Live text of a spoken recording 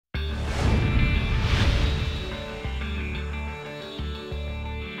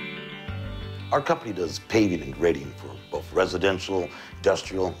Our company does paving and grading for both residential,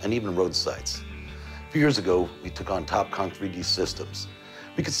 industrial, and even road sites. A few years ago, we took on Topcon 3D systems.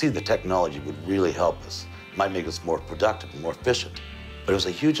 We could see the technology would really help us. It might make us more productive and more efficient. But it was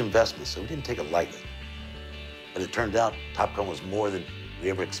a huge investment, so we didn't take it lightly. But it turned out Topcon was more than we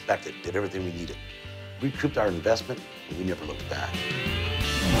ever expected, did everything we needed. We recouped our investment, and we never looked back.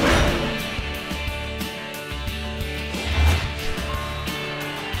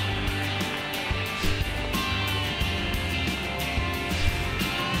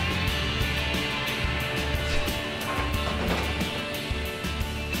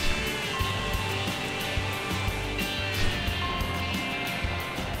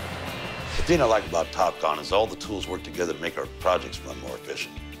 The thing I like about Topcon is all the tools work together to make our projects run more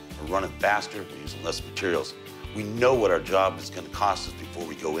efficient. We're running faster, we're using less materials. We know what our job is going to cost us before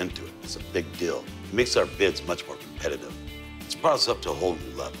we go into it. It's a big deal. It makes our bids much more competitive. It's brought us up to a whole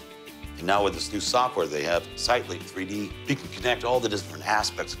new level. And now with this new software they have, SiteLink 3D, we can connect all the different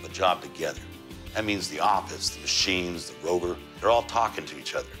aspects of a job together. That means the office, the machines, the rover, they're all talking to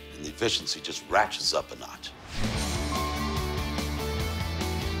each other, and the efficiency just ratchets up a notch.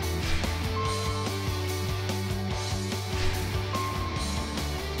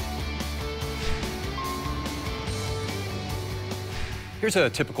 Here's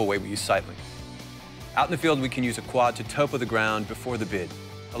a typical way we use SiteLink. Out in the field, we can use a quad to topo the ground before the bid,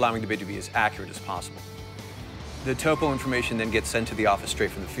 allowing the bid to be as accurate as possible. The topo information then gets sent to the office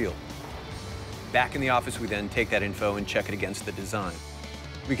straight from the field. Back in the office, we then take that info and check it against the design.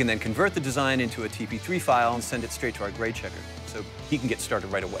 We can then convert the design into a TP3 file and send it straight to our grade checker, so he can get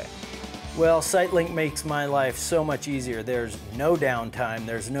started right away. Well, SiteLink makes my life so much easier. There's no downtime,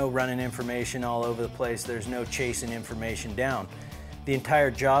 there's no running information all over the place, there's no chasing information down. The entire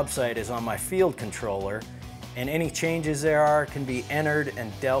job site is on my field controller, and any changes there are can be entered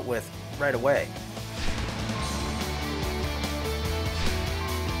and dealt with right away.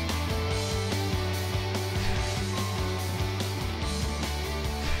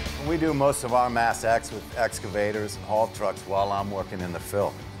 We do most of our mass X with excavators and haul trucks while I'm working in the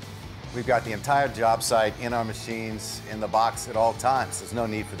fill. We've got the entire job site in our machines, in the box at all times. There's no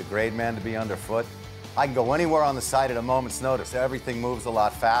need for the grade man to be underfoot. I can go anywhere on the site at a moment's notice. Everything moves a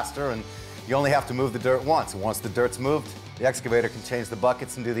lot faster, and you only have to move the dirt once. And once the dirt's moved, the excavator can change the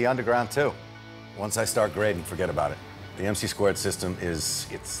buckets and do the underground too. Once I start grading, forget about it. The MC² system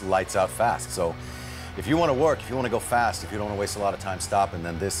it's lights out fast. So if you want to work, if you want to go fast, if you don't want to waste a lot of time stopping,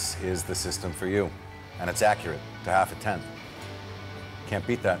 then this is the system for you. And it's accurate to half a tenth. Can't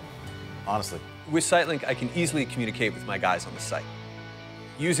beat that, honestly. With SiteLink, I can easily communicate with my guys on the site.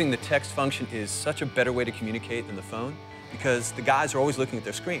 Using the text function is such a better way to communicate than the phone because the guys are always looking at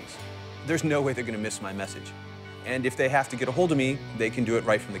their screens. There's no way they're going to miss my message. And if they have to get a hold of me, they can do it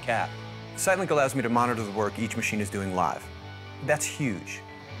right from the cab. SiteLink allows me to monitor the work each machine is doing live. That's huge.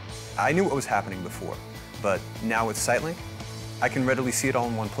 I knew what was happening before, but now with SiteLink, I can readily see it all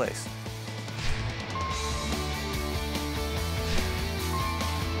in one place.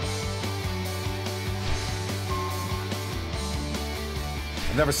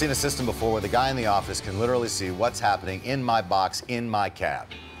 I've never seen a system before where the guy in the office can literally see what's happening in my box, in my cab.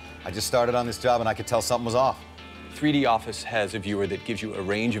 I just started on this job and I could tell something was off. 3D Office has a viewer that gives you a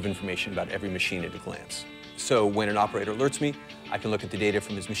range of information about every machine at a glance. So when an operator alerts me, I can look at the data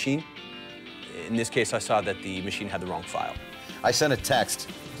from his machine. In this case, I saw that the machine had the wrong file. I sent a text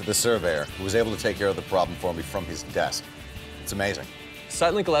to the surveyor who was able to take care of the problem for me from his desk. It's amazing.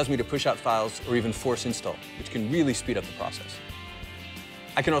 SiteLink allows me to push out files or even force install, which can really speed up the process.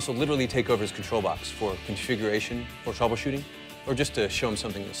 I can also literally take over his control box for configuration or troubleshooting, or just to show him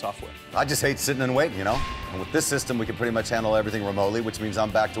something in the software. I just hate sitting and waiting, you know? And with this system, we can pretty much handle everything remotely, which means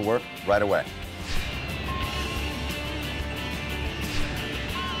I'm back to work right away.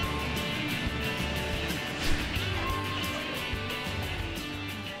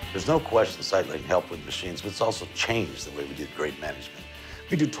 There's no question SiteLink helped with machines, but it's also changed the way we did grade management.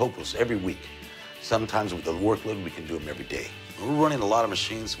 We do topos every week. Sometimes with the workload, we can do them every day. When we're running a lot of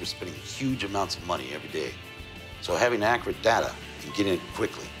machines, we're spending huge amounts of money every day. So having accurate data and getting it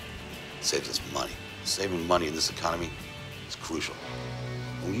quickly saves us money. Saving money in this economy is crucial.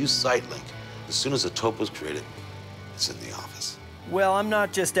 When we use SiteLink, as soon as a topo is created, it's in the office. Well, I'm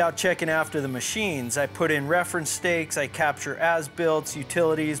not just out checking after the machines. I put in reference stakes, I capture as-builts,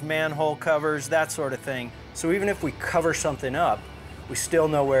 utilities, manhole covers, that sort of thing. So even if we cover something up, we still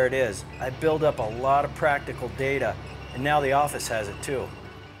know where it is. I build up a lot of practical data, and now the office has it too.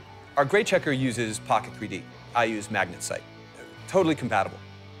 Our grade checker uses Pocket 3D. I use Magnet Site. Totally compatible.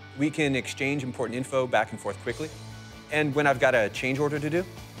 We can exchange important info back and forth quickly. And when I've got a change order to do,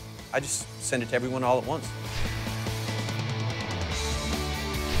 I just send it to everyone all at once.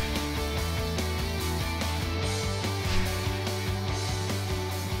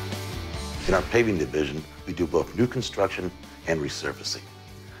 In our paving division, we do both new construction and resurfacing.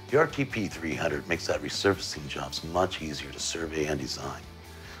 The RTP 300 makes that resurfacing jobs much easier to survey and design.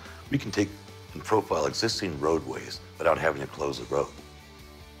 We can take and profile existing roadways without having to close the road.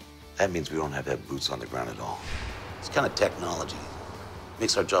 That means we don't have to have boots on the ground at all. This kind of technology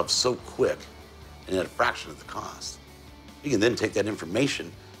makes our job so quick and at a fraction of the cost. We can then take that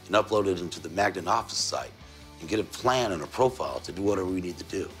information and upload it into the Magnet office site and get a plan and a profile to do whatever we need to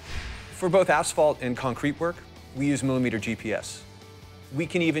do. For both asphalt and concrete work, we use millimeter GPS. We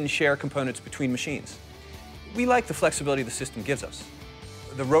can even share components between machines. We like the flexibility the system gives us.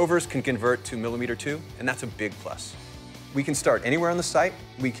 The rovers can convert to millimeter 2, and that's a big plus. We can start anywhere on the site.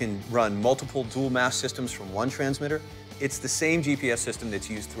 We can run multiple dual mass systems from one transmitter. It's the same GPS system that's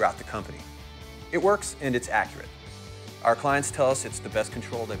used throughout the company. It works and it's accurate. Our clients tell us it's the best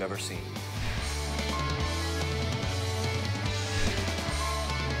control they've ever seen.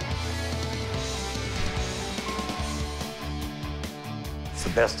 It's the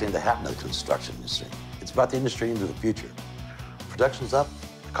best thing to happen to the construction industry. It's about the industry into the future. Production's up,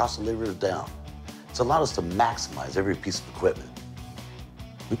 the cost of labor is down. It's allowed us to maximize every piece of equipment.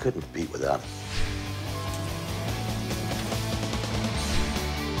 We couldn't compete without it.